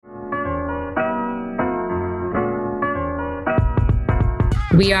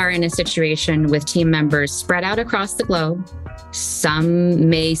We are in a situation with team members spread out across the globe. Some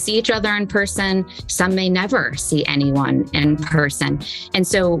may see each other in person. Some may never see anyone in person. And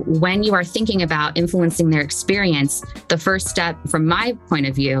so when you are thinking about influencing their experience, the first step from my point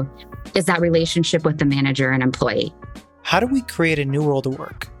of view is that relationship with the manager and employee. How do we create a new world of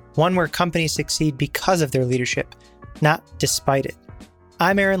work? One where companies succeed because of their leadership, not despite it.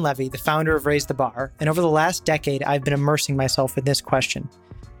 I'm Aaron Levy, the founder of Raise the Bar, and over the last decade, I've been immersing myself in this question.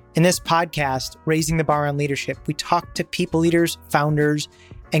 In this podcast, Raising the Bar on Leadership, we talk to people leaders, founders,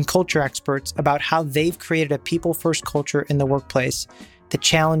 and culture experts about how they've created a people-first culture in the workplace, the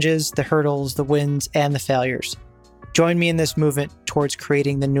challenges, the hurdles, the wins, and the failures. Join me in this movement towards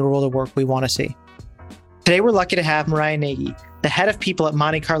creating the new world of work we want to see. Today, we're lucky to have Mariah Nagy, the head of people at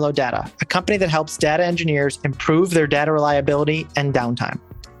Monte Carlo Data, a company that helps data engineers improve their data reliability and downtime.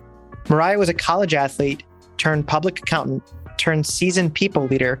 Mariah was a college athlete turned public accountant turned seasoned people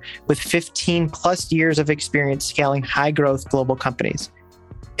leader with 15 plus years of experience scaling high growth global companies.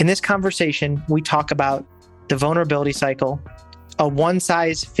 In this conversation, we talk about the vulnerability cycle, a one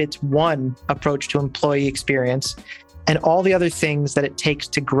size fits one approach to employee experience, and all the other things that it takes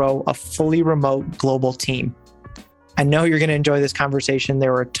to grow a fully remote global team. I know you're going to enjoy this conversation.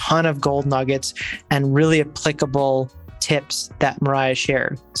 There were a ton of gold nuggets and really applicable tips that Mariah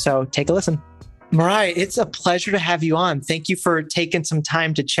shared. So take a listen. Mariah, it's a pleasure to have you on. Thank you for taking some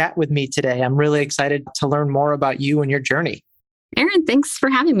time to chat with me today. I'm really excited to learn more about you and your journey. Aaron, thanks for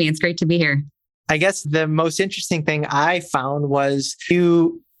having me. It's great to be here. I guess the most interesting thing I found was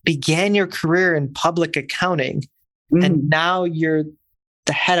you began your career in public accounting, and now you're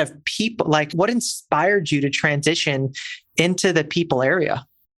the head of people. Like, what inspired you to transition into the people area?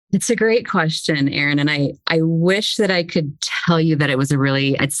 It's a great question, Aaron. And I wish that I could tell you that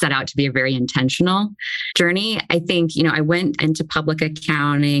it set out to be a very intentional journey. I think, I went into public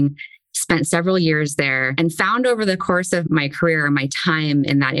accounting, spent several years there, and found over the course of my career, my time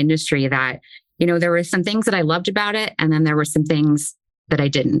in that industry that, there were some things that I loved about it. And then there were some things that I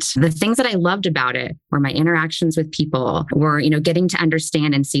didn't. The things that I loved about it were my interactions with people, were, getting to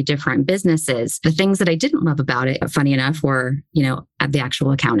understand and see different businesses. The things that I didn't love about it, funny enough, were, at the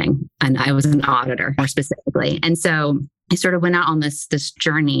actual accounting. And I was an auditor more specifically. And so I sort of went out on this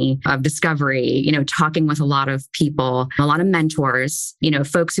journey of discovery, talking with a lot of people, a lot of mentors,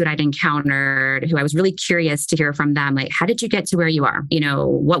 folks who I'd encountered, who I was really curious to hear from them. Like, how did you get to where you are?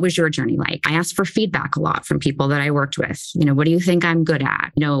 What was your journey like? I asked for feedback a lot from people that I worked with. What do you think I'm good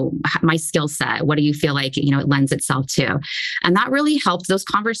at? My skill set, what do you feel like, it lends itself to? And that really helped. Those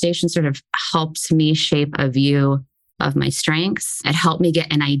conversations sort of helped me shape a view of my strengths. It helped me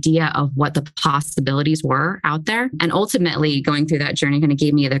get an idea of what the possibilities were out there. And ultimately, going through that journey kind of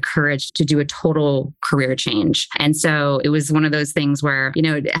gave me the courage to do a total career change. And so it was one of those things where,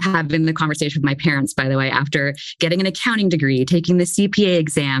 having the conversation with my parents, by the way, after getting an accounting degree, taking the CPA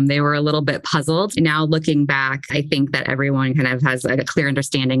exam, they were a little bit puzzled. Now looking back, I think that everyone kind of has a clear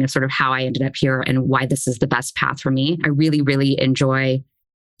understanding of sort of how I ended up here and why this is the best path for me. I really, really enjoy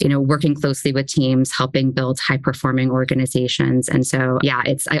working closely with teams, helping build high-performing organizations. And so,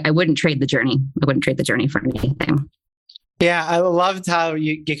 I wouldn't trade the journey. I wouldn't trade the journey for anything. Yeah, I loved how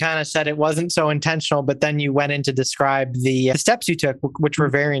you kind of said it wasn't so intentional, but then you went in to describe the steps you took, which were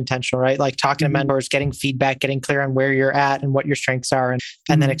very intentional, right? Like talking to mentors, getting feedback, getting clear on where you're at and what your strengths are,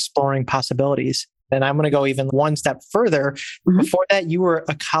 and then exploring possibilities. And I'm going to go even one step further. Before that, you were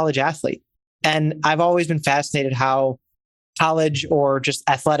a college athlete. And I've always been fascinated how college or just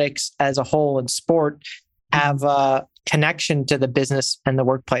athletics as a whole and sport have a connection to the business and the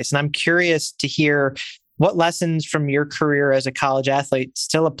workplace. And I'm curious to hear what lessons from your career as a college athlete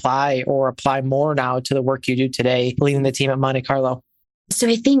still apply or apply more now to the work you do today, leading the team at Monte Carlo. So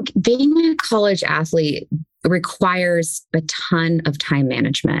I think being a college athlete requires a ton of time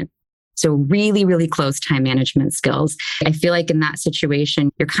management. So really, really close time management skills. I feel like in that situation,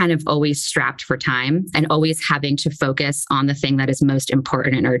 you're kind of always strapped for time and always having to focus on the thing that is most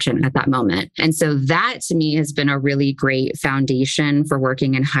important and urgent at that moment. And so that to me has been a really great foundation for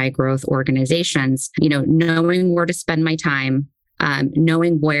working in high growth organizations, knowing where to spend my time.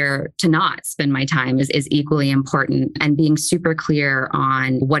 Knowing where to not spend my time is equally important, and being super clear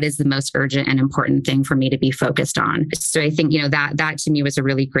on what is the most urgent and important thing for me to be focused on. So I think, that to me was a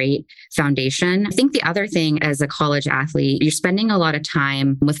really great foundation. I think the other thing as a college athlete, you're spending a lot of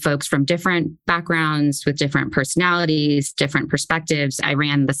time with folks from different backgrounds, with different personalities, different perspectives. I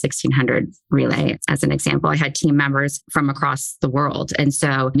ran the 1600 relay as an example. I had team members from across the world. And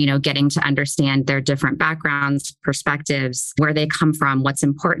so, getting to understand their different backgrounds, perspectives, where they come from, what's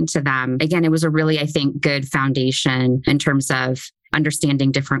important to them. Again, it was a really, I think, good foundation in terms of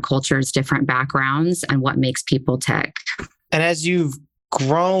understanding different cultures, different backgrounds, and what makes people tick. And as you've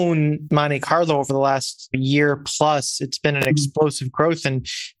grown Monte Carlo over the last year plus, it's been an explosive growth and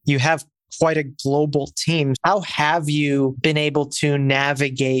you have quite a global team. How have you been able to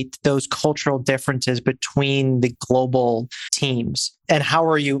navigate those cultural differences between the global teams? And how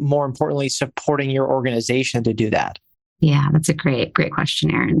are you, more importantly, supporting your organization to do that? Yeah, that's a great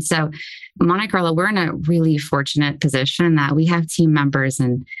question, Aaron. So Monte Carlo, we're in a really fortunate position that we have team members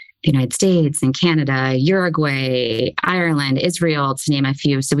in the United States and Canada, Uruguay, Ireland, Israel, to name a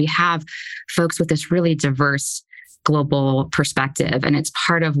few. So we have folks with this really diverse global perspective. And it's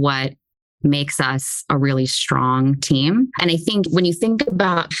part of what makes us a really strong team. And I think when you think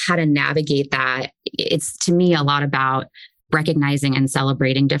about how to navigate that, it's to me a lot about recognizing and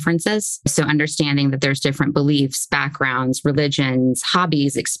celebrating differences. So understanding that there's different beliefs, backgrounds, religions,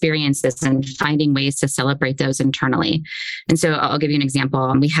 hobbies, experiences, and finding ways to celebrate those internally. And so I'll give you an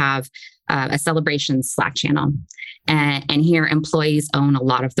example. We have a celebrations Slack channel. And here employees own a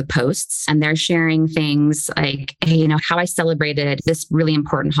lot of the posts and they're sharing things like, hey, how I celebrated this really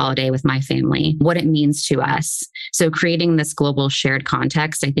important holiday with my family, what it means to us. So creating this global shared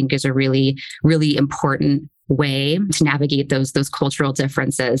context, I think is a really, really important way to navigate those cultural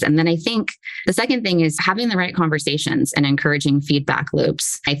differences. And then I think the second thing is having the right conversations and encouraging feedback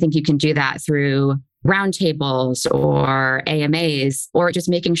loops. I think you can do that through roundtables or AMAs, or just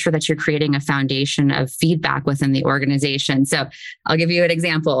making sure that you're creating a foundation of feedback within the organization. So I'll give you an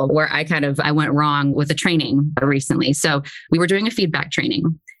example where I went wrong with a training recently. So we were doing a feedback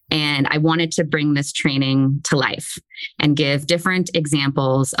training and I wanted to bring this training to life and give different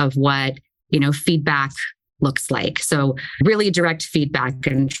examples of what, feedback looks like. So really direct feedback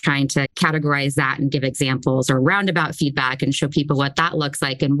and trying to categorize that and give examples, or roundabout feedback and show people what that looks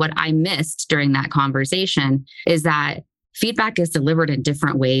like. And what I missed during that conversation is that feedback is delivered in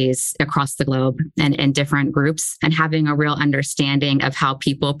different ways across the globe and in different groups, and having a real understanding of how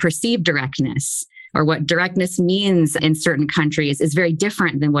people perceive directness or what directness means in certain countries is very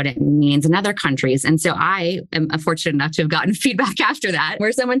different than what it means in other countries. And so I am fortunate enough to have gotten feedback after that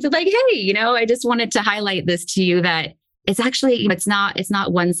where someone said like, hey, I just wanted to highlight this to you that it's actually, it's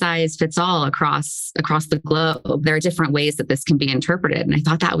not one size fits all across the globe. There are different ways that this can be interpreted. And I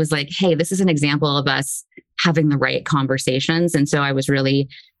thought that was like, hey, this is an example of us having the right conversations. And so I was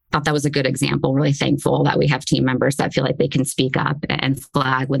thought that was a good example, really thankful that we have team members that feel like they can speak up and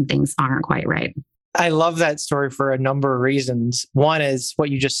flag when things aren't quite right. I love that story for a number of reasons. One is what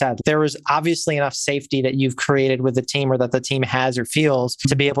you just said. There was obviously enough safety that you've created with the team or that the team has or feels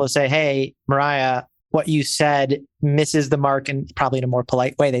to be able to say, hey, Mariah, what you said misses the mark, and probably in a more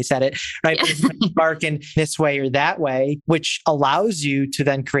polite way they said it, right? Mark in this way or that way, which allows you to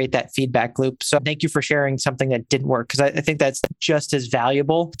then create that feedback loop. So thank you for sharing something that didn't work, because I think that's just as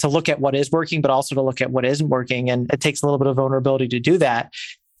valuable to look at what is working, but also to look at what isn't working. And it takes a little bit of vulnerability to do that.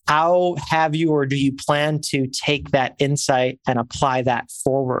 How have you, or do you plan to take that insight and apply that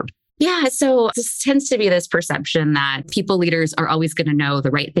forward? Yeah. So this tends to be this perception that people leaders are always going to know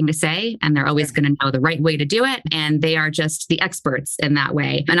the right thing to say, and they're always going to know the right way to do it. And they are just the experts in that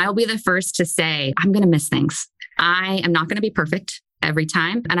way. And I'll be the first to say, I'm going to miss things. I am not going to be perfect every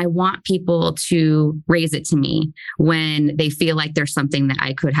time. And I want people to raise it to me when they feel like there's something that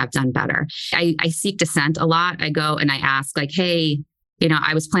I could have done better. I seek dissent a lot. I go and I ask like, hey,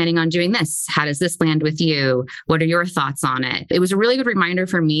 I was planning on doing this. How does this land with you? What are your thoughts on it? It was a really good reminder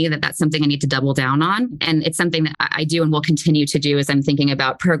for me that that's something I need to double down on. And it's something that I do and will continue to do as I'm thinking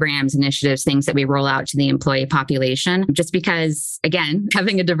about programs, initiatives, things that we roll out to the employee population. Just because, again,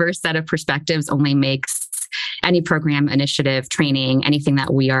 having a diverse set of perspectives only makes any program, initiative, training, anything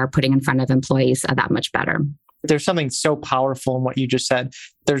that we are putting in front of employees that much better. There's something so powerful in what you just said.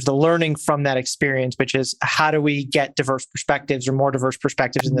 There's the learning from that experience, which is how do we get diverse perspectives or more diverse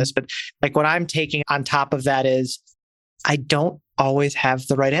perspectives in this? But like what I'm taking on top of that is I don't always have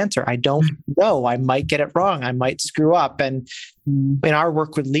the right answer. I don't know. I might get it wrong. I might screw up. And in our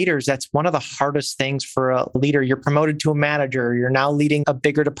work with leaders, that's one of the hardest things for a leader. You're promoted to a manager. You're now leading a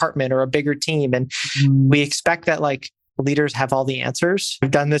bigger department or a bigger team. And we expect that leaders have all the answers.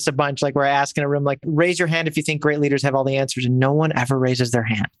 We've done this a bunch, we're asking a room, raise your hand if you think great leaders have all the answers, and no one ever raises their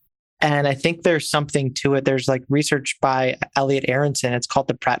hand. And I think there's something to it. There's research by Elliot Aronson. It's called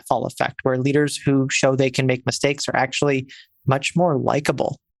the pratfall effect, where leaders who show they can make mistakes are actually much more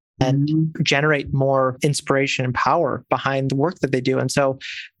likable and generate more inspiration and power behind the work that they do. And so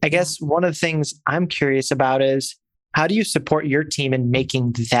I guess one of the things I'm curious about is how do you support your team in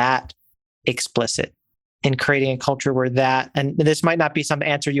making that explicit? in creating a culture where that, and this might not be some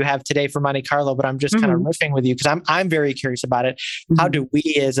answer you have today for Monte Carlo, but I'm just kind of riffing with you because I'm very curious about it. How do we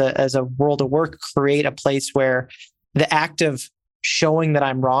as a world of work create a place where the act of showing that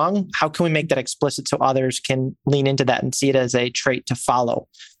I'm wrong, how can we make that explicit so others can lean into that and see it as a trait to follow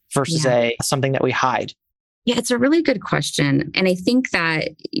versus something that we hide? Yeah, it's a really good question. And I think that,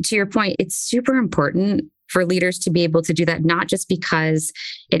 to your point, it's super important for leaders to be able to do that, not just because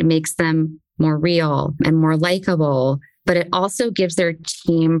it makes them more real and more likable, but it also gives their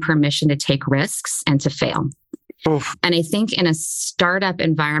team permission to take risks and to fail. Oof. And I think in a startup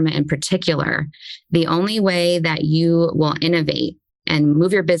environment in particular, the only way that you will innovate and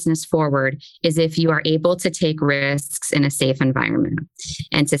move your business forward is if you are able to take risks in a safe environment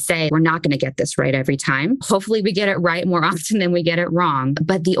and to say, we're not going to get this right every time. Hopefully we get it right more often than we get it wrong.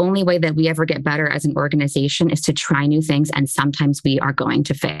 But the only way that we ever get better as an organization is to try new things. And sometimes we are going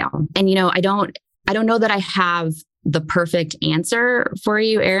to fail. And, I don't know that I have the perfect answer for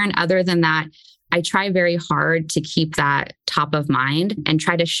you, Aaron, other than that, I try very hard to keep that top of mind and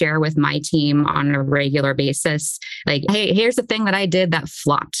try to share with my team on a regular basis. Like, hey, here's the thing that I did that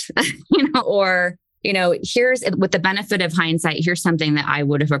flopped, or, here's with the benefit of hindsight, here's something that I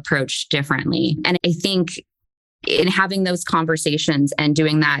would have approached differently. And I think in having those conversations and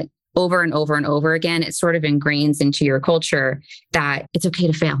doing that over and over and over again, it sort of ingrains into your culture that it's okay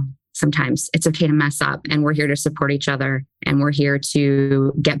to fail. Sometimes it's okay to mess up, and we're here to support each other, and we're here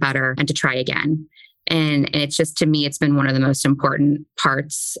to get better and to try again. And it's just, to me, it's been one of the most important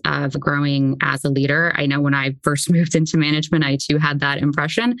parts of growing as a leader. I know when I first moved into management, I too had that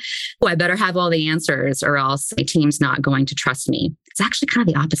impression. Oh, I better have all the answers or else my team's not going to trust me. It's actually kind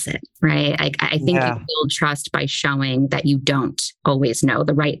of the opposite, right? I think you build trust by showing that you don't always know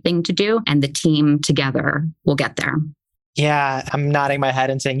the right thing to do, and the team together will get there. Yeah, I'm nodding my head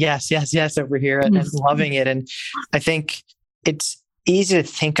and saying, yes, over here and loving it. And I think it's easy to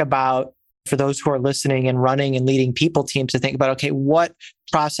think about, for those who are listening and running and leading people teams, to think about, okay, what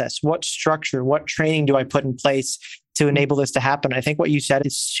process, what structure, what training do I put in place to enable this to happen? I think what you said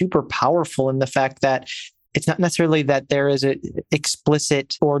is super powerful in the fact that it's not necessarily that there is an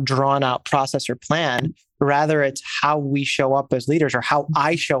explicit or drawn out process or plan. Rather, it's how we show up as leaders, or how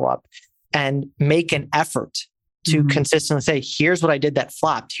I show up and make an effort to consistently say, here's what I did that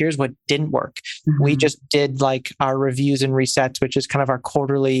flopped. Here's what didn't work. We just did like our reviews and resets, which is kind of our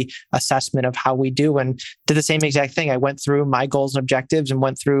quarterly assessment of how we do, and did the same exact thing. I went through my goals and objectives and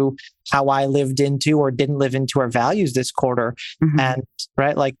went through how I lived into or didn't live into our values this quarter. And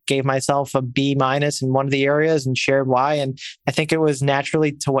gave myself a B- in one of the areas and shared why. And I think it was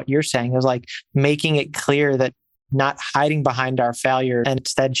naturally to what you're saying. It was like making it clear that not hiding behind our failure and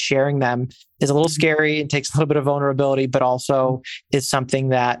instead sharing them is a little scary and takes a little bit of vulnerability, but also is something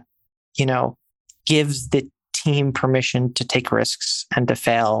that, gives the team permission to take risks and to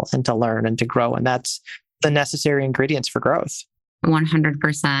fail and to learn and to grow. And that's the necessary ingredients for growth.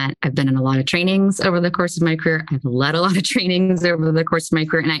 100%. I've been in a lot of trainings over the course of my career. I've led a lot of trainings over the course of my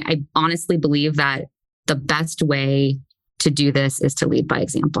career. And I honestly believe that the best way to do this is to lead by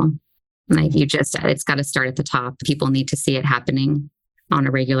example. It's got to start at the top. People need to see it happening on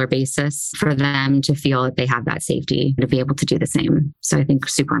a regular basis for them to feel that they have that safety to be able to do the same. So I think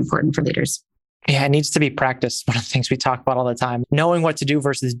super important for leaders. Yeah, it needs to be practiced. One of the things we talk about all the time. Knowing what to do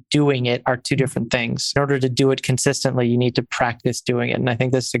versus doing it are two different things. In order to do it consistently, you need to practice doing it. And I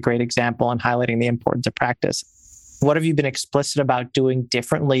think this is a great example in highlighting the importance of practice. What have you been explicit about doing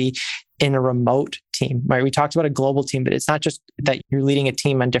differently in a remote team, right? We talked about a global team, but it's not just that you're leading a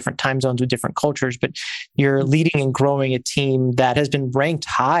team on different time zones with different cultures, but you're leading and growing a team that has been ranked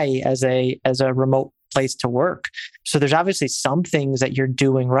high as a remote place to work. So there's obviously some things that you're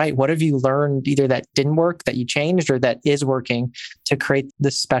doing right. What have you learned either that didn't work, that you changed, or that is working to create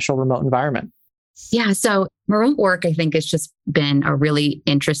this special remote environment? Yeah. So remote work, I think, has just been a really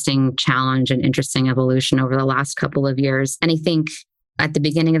interesting challenge and interesting evolution over the last couple of years. And I think at the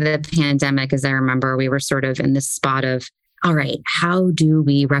beginning of the pandemic, as I remember, we were sort of in this spot of, all right, how do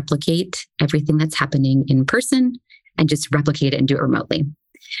we replicate everything that's happening in person and just replicate it and do it remotely?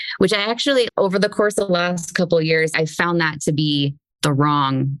 Which I actually, over the course of the last couple of years, I found that to be the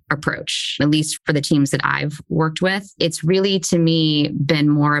wrong approach, at least for the teams that I've worked with. It's really, to me, been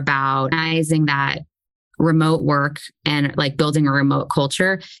more about recognizing that remote work and building a remote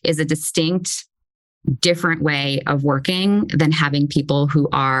culture is a distinct, different way of working than having people who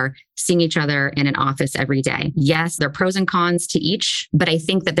are seeing each other in an office every day. Yes, there are pros and cons to each, but I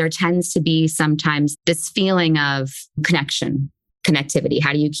think that there tends to be sometimes this feeling of connectivity.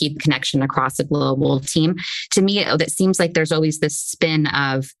 How do you keep connection across a global team? To me, it seems like there's always this spin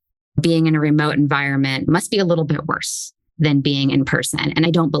of being in a remote environment must be a little bit worse than being in person. And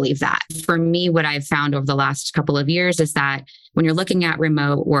I don't believe that. For me, what I've found over the last couple of years is that when you're looking at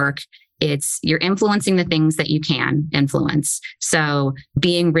remote work, you're influencing the things that you can influence. So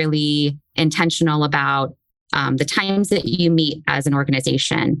being really intentional about the times that you meet as an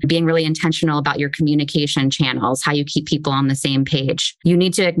organization, being really intentional about your communication channels, how you keep people on the same page. You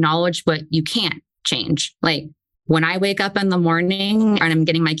need to acknowledge what you can't change. Like when I wake up in the morning and I'm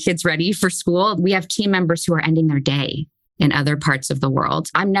getting my kids ready for school, we have team members who are ending their day in other parts of the world.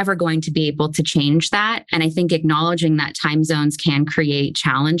 I'm never going to be able to change that. And I think acknowledging that time zones can create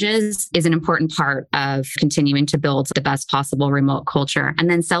challenges is an important part of continuing to build the best possible remote culture. And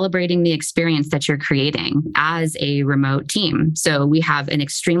then celebrating the experience that you're creating as a remote team. So we have an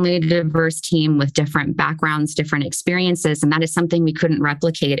extremely diverse team with different backgrounds, different experiences. And that is something we couldn't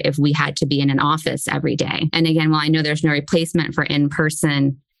replicate if we had to be in an office every day. And again, while I know there's no replacement for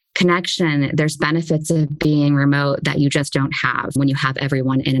in-person connection, there's benefits of being remote that you just don't have when you have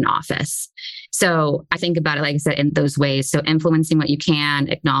everyone in an office. So I think about it, like I said, in those ways. So influencing what you can,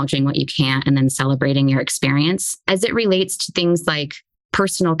 acknowledging what you can't, and then celebrating your experience. As it relates to things like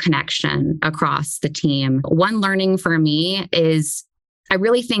personal connection across the team, one learning for me is I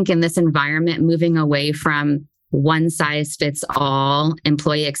really think in this environment, moving away from one size fits all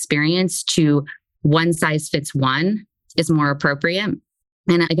employee experience to one size fits one is more appropriate.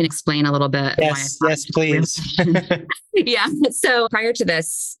 And I can explain a little bit. Yes, please. Yeah. So prior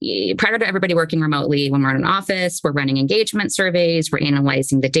to everybody working remotely, when we're in an office, we're running engagement surveys, we're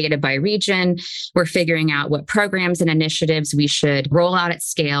analyzing the data by region, we're figuring out what programs and initiatives we should roll out at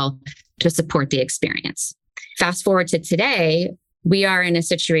scale to support the experience. Fast forward to today, we are in a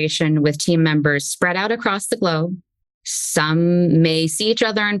situation with team members spread out across the globe. Some may see each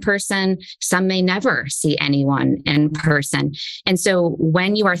other in person. Some may never see anyone in person. And so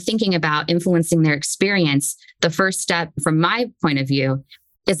when you are thinking about influencing their experience, the first step from my point of view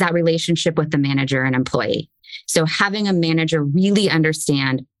is that relationship with the manager and employee. So having a manager really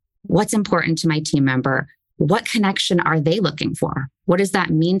understand what's important to my team member. What connection are they looking for? What does that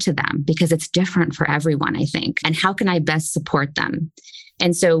mean to them? Because it's different for everyone, I think. And how can I best support them?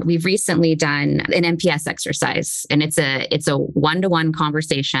 And so we've recently done an NPS exercise, and it's a one-to-one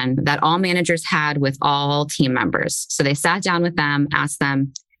conversation that all managers had with all team members. So they sat down with them, asked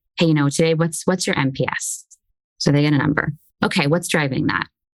them, hey, today, what's your NPS? So they get a number. Okay, what's driving that?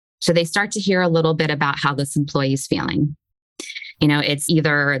 So they start to hear a little bit about how this employee is feeling. It's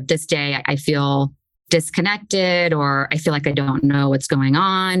either this day I feel disconnected, or I feel like I don't know what's going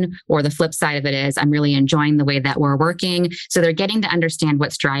on, or the flip side of it is I'm really enjoying the way that we're working. So they're getting to understand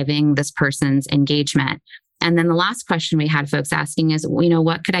what's driving this person's engagement. And then the last question we had folks asking is,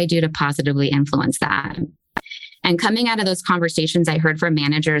 what could I do to positively influence that? And coming out of those conversations, I heard from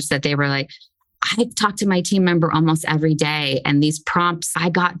managers that they were like, I talk to my team member almost every day, and these prompts,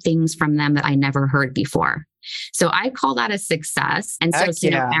 I got things from them that I never heard before. So I call that a success. And so,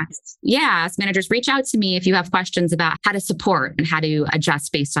 ask managers, reach out to me if you have questions about how to support and how to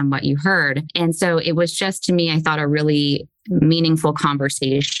adjust based on what you heard. And so it was just, to me, I thought a really meaningful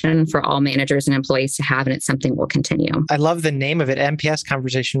conversation for all managers and employees to have. And it's something we'll continue. I love the name of it, NPS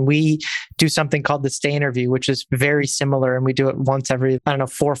conversation. We do something called the Stay Interview, which is very similar. And we do it once every, 4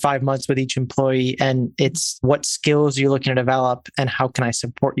 or 5 months with each employee. And it's what skills you're looking to develop and how can I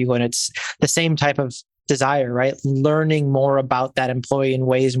support you? And it's the same type of desire, right? Learning more about that employee in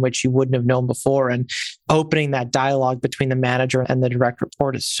ways in which you wouldn't have known before, and opening that dialogue between the manager and the direct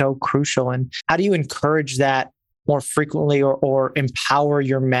report is so crucial. And how do you encourage that more frequently, or empower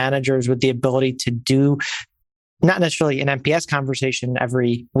your managers with the ability to do not necessarily an NPS conversation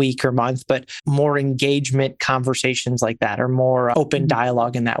every week or month, but more engagement conversations like that, or more open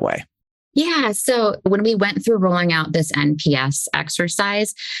dialogue in that way? Yeah. So when we went through rolling out this NPS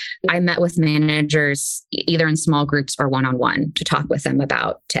exercise, I met with managers either in small groups or one-on-one to talk with them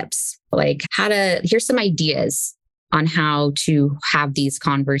about tips, like here's some ideas on how to have these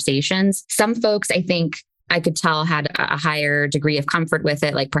conversations. Some folks, I think I could tell, had a higher degree of comfort with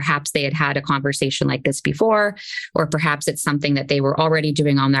it. Like perhaps they had a conversation like this before, or perhaps it's something that they were already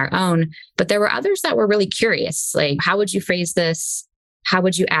doing on their own. But there were others that were really curious. Like, how would you phrase this? How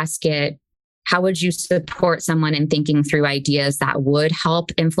would you ask it? How would you support someone in thinking through ideas that would help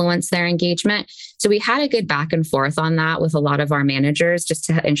influence their engagement? So we had a good back and forth on that with a lot of our managers, just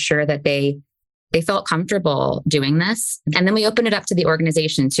to ensure that they felt comfortable doing this. And then we opened it up to the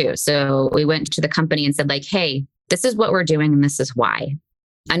organization too. So we went to the company and said, like, hey, this is what we're doing and this is why.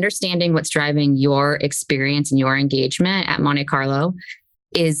 Understanding what's driving your experience and your engagement at Monte Carlo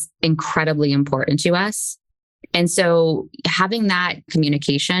is incredibly important to us. And so having that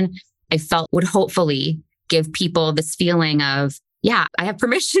communication, I felt would hopefully give people this feeling of, yeah, I have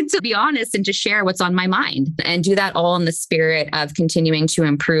permission to be honest and to share what's on my mind, and do that all in the spirit of continuing to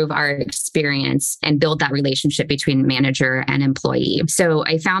improve our experience and build that relationship between manager and employee. So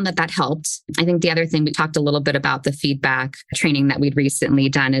I found that helped. I think the other thing, we talked a little bit about the feedback training that we'd recently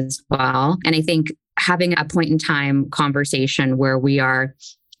done as well. And I think having a point in time conversation where we are,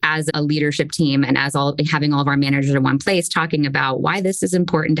 as a leadership team and having all of our managers in one place, talking about why this is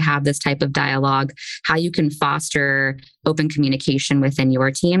important to have this type of dialogue, how you can foster open communication within your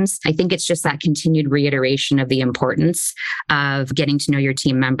teams. I think it's just that continued reiteration of the importance of getting to know your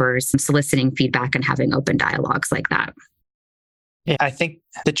team members, soliciting feedback, and having open dialogues like that. Yeah, I think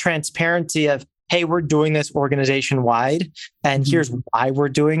the transparency of, hey, we're doing this organization wide, and here's why we're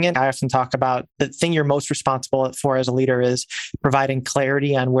doing it. I often talk about the thing you're most responsible for as a leader is providing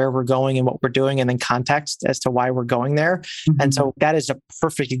clarity on where we're going and what we're doing, and then context as to why we're going there. And so that is a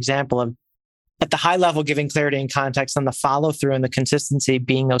perfect example of, at the high level, giving clarity and context, and the follow through and the consistency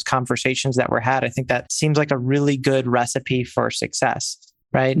being those conversations that were had. I think that seems like a really good recipe for success,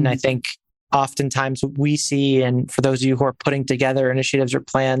 right? And I think oftentimes what we see, and for those of you who are putting together initiatives or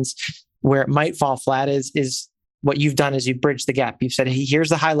plans, where it might fall flat is what you've done is you've bridged the gap. You've said, hey, here's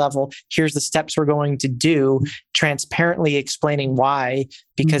the high level, here's the steps we're going to do, transparently explaining why.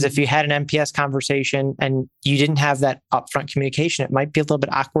 Because if you had an MPS conversation and you didn't have that upfront communication, it might be a little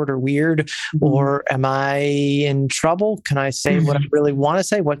bit awkward or weird. Or am I in trouble? Can I say what I really want to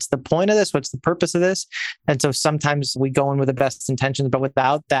say? What's the point of this? What's the purpose of this? And so sometimes we go in with the best intentions, but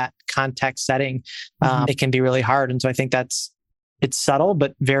without that context setting, it can be really hard. And so I think it's subtle,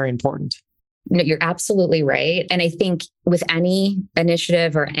 but very important. No, you're absolutely right. And I think with any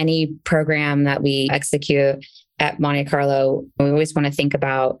initiative or any program that we execute at Monte Carlo, we always want to think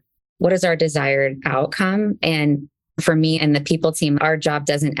about what is our desired outcome. And for me and the people team, our job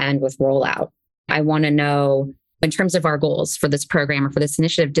doesn't end with rollout. I want to know, in terms of our goals for this program or for this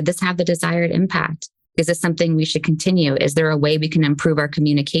initiative, did this have the desired impact? Is this something we should continue? Is there a way we can improve our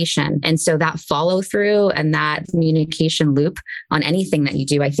communication? And so that follow through and that communication loop on anything that you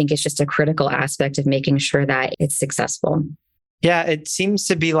do, I think is just a critical aspect of making sure that it's successful. Yeah, it seems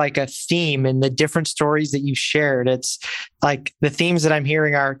to be like a theme in the different stories that you shared. It's like the themes that I'm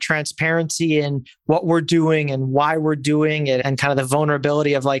hearing are transparency in what we're doing and why we're doing it, and kind of the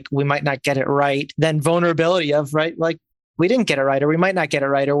vulnerability of like, we might not get it right. Then vulnerability of, right, like, we didn't get it right, or we might not get it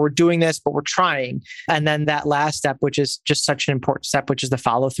right, or we're doing this, but we're trying. And then that last step, which is just such an important step, which is the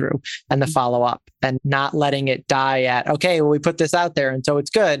follow through and the follow up, and not letting it die at, okay, well, we put this out there and so it's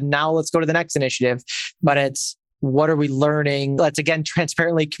good. Now let's go to the next initiative. But it's, what are we learning? Let's again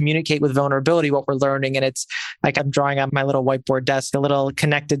transparently communicate with vulnerability what we're learning. And it's like I'm drawing on my little whiteboard desk, a little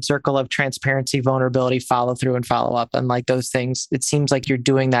connected circle of transparency, vulnerability, follow through, and follow up. And like those things, it seems like you're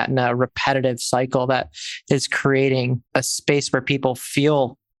doing that in a repetitive cycle that is creating a space where people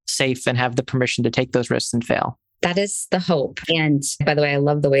feel safe and have the permission to take those risks and fail. That is the hope. And by the way, I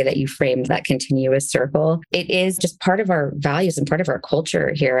love the way that you framed that continuous circle. It is just part of our values and part of our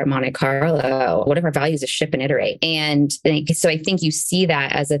culture here at Monte Carlo. One of our values is ship and iterate. And so I think you see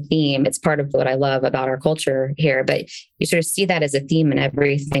that as a theme. It's part of what I love about our culture here, but you sort of see that as a theme in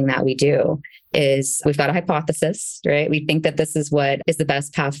everything that we do. Is we've got a hypothesis, right? We think that this is what is the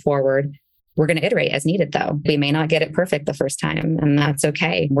best path forward. We're going to iterate as needed, though. We may not get it perfect the first time, and that's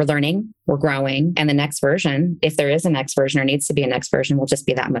okay. We're learning, we're growing, and the next version, if there is a next version or needs to be a next version, will just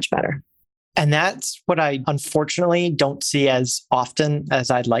be that much better. And that's what I unfortunately don't see as often as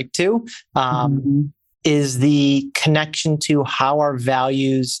I'd like to, is the connection to how our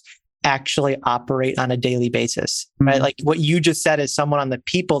values actually operate on a daily basis, right? Like what you just said is someone on the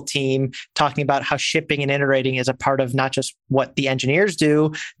people team talking about how shipping and iterating is a part of not just what the engineers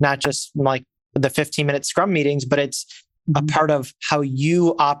do, not just like the 15-minute scrum meetings, but it's a part of how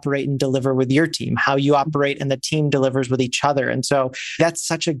you operate and deliver with your team, how you operate and the team delivers with each other. And so that's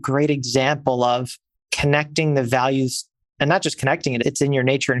such a great example of connecting the values, and not just connecting it, it's in your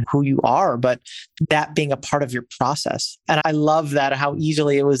nature and who you are, but that being a part of your process. And I love that, how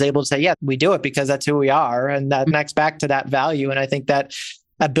easily it was able to say, yeah, we do it because that's who we are. And that connects back to that value. And I think that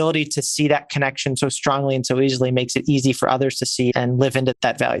ability to see that connection so strongly and so easily makes it easy for others to see and live into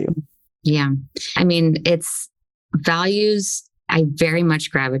that value. Yeah. I mean, it's values. I very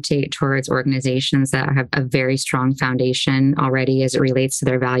much gravitate towards organizations that have a very strong foundation already as it relates to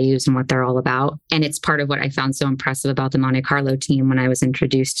their values and what they're all about. And it's part of what I found so impressive about the Monte Carlo team when I was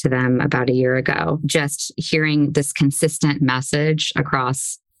introduced to them about a year ago. Just hearing this consistent message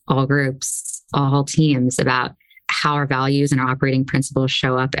across all groups, all teams about how our values and our operating principles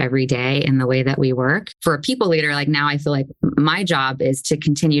show up every day in the way that we work. For a people leader, like now I feel like my job is to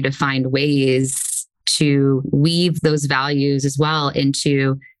continue to find ways to weave those values as well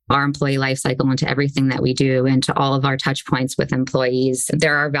into our employee life cycle, into everything that we do, into all of our touch points with employees.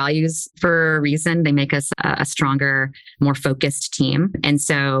 There are values for a reason. They make us a stronger, more focused team. And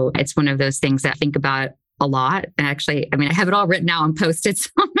so it's one of those things that I think about a lot. And actually, I have it all written out on Post-its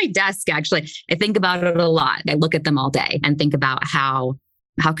on my desk. Actually, I think about it a lot. I look at them all day and think about how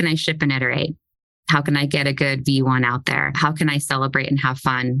can I ship and iterate? How can I get a good V1 out there? How can I celebrate and have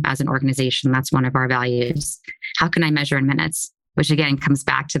fun as an organization? That's one of our values. How can I measure in minutes? Which again comes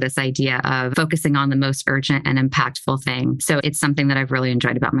back to this idea of focusing on the most urgent and impactful thing. So it's something that I've really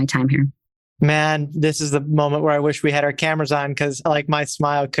enjoyed about my time here. Man, this is the moment where I wish we had our cameras on, because like my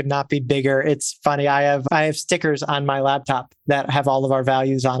smile could not be bigger. It's funny. I have stickers on my laptop that have all of our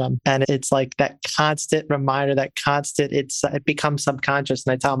values on them. And it's like that constant reminder, it becomes subconscious.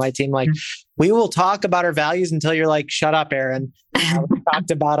 And I tell my team, like, we will talk about our values until you're like, shut up, Aaron. We've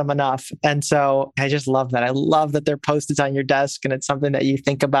talked about them enough. And so I just love that. I love that they're posted on your desk and it's something that you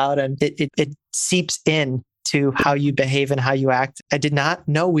think about, and it seeps in to how you behave and how you act. I did not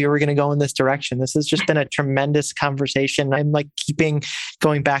know we were going to go in this direction. This has just been a tremendous conversation. I'm like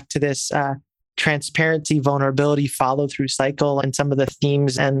going back to this transparency, vulnerability, follow through cycle, and some of the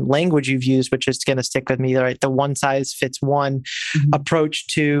themes and language you've used, which is going to stick with me, right? The one size fits one approach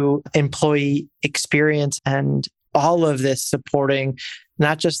to employee experience, and all of this supporting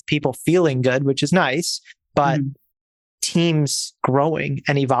not just people feeling good, which is nice, but teams growing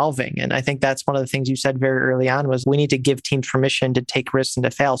and evolving. And I think that's one of the things you said very early on was we need to give teams permission to take risks and to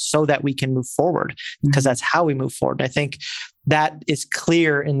fail so that we can move forward, because that's how we move forward. And I think that is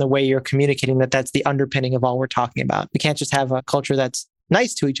clear in the way you're communicating that's the underpinning of all we're talking about. We can't just have a culture that's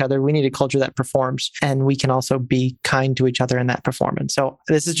nice to each other. We need a culture that performs, and we can also be kind to each other in that performance. So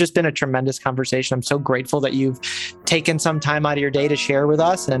this has just been a tremendous conversation. I'm so grateful that you've taken some time out of your day to share with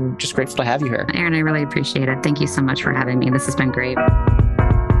us, and just grateful to have you here. Aaron, I really appreciate it. Thank you so much for having me. This has been great.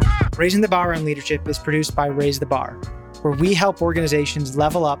 Raising the Bar on Leadership is produced by Raise the Bar, where we help organizations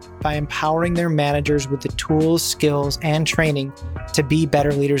level up by empowering their managers with the tools, skills, and training to be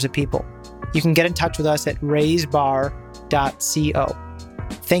better leaders of people. You can get in touch with us at raisebar.co.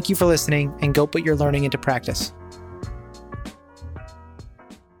 Thank you for listening, and go put your learning into practice.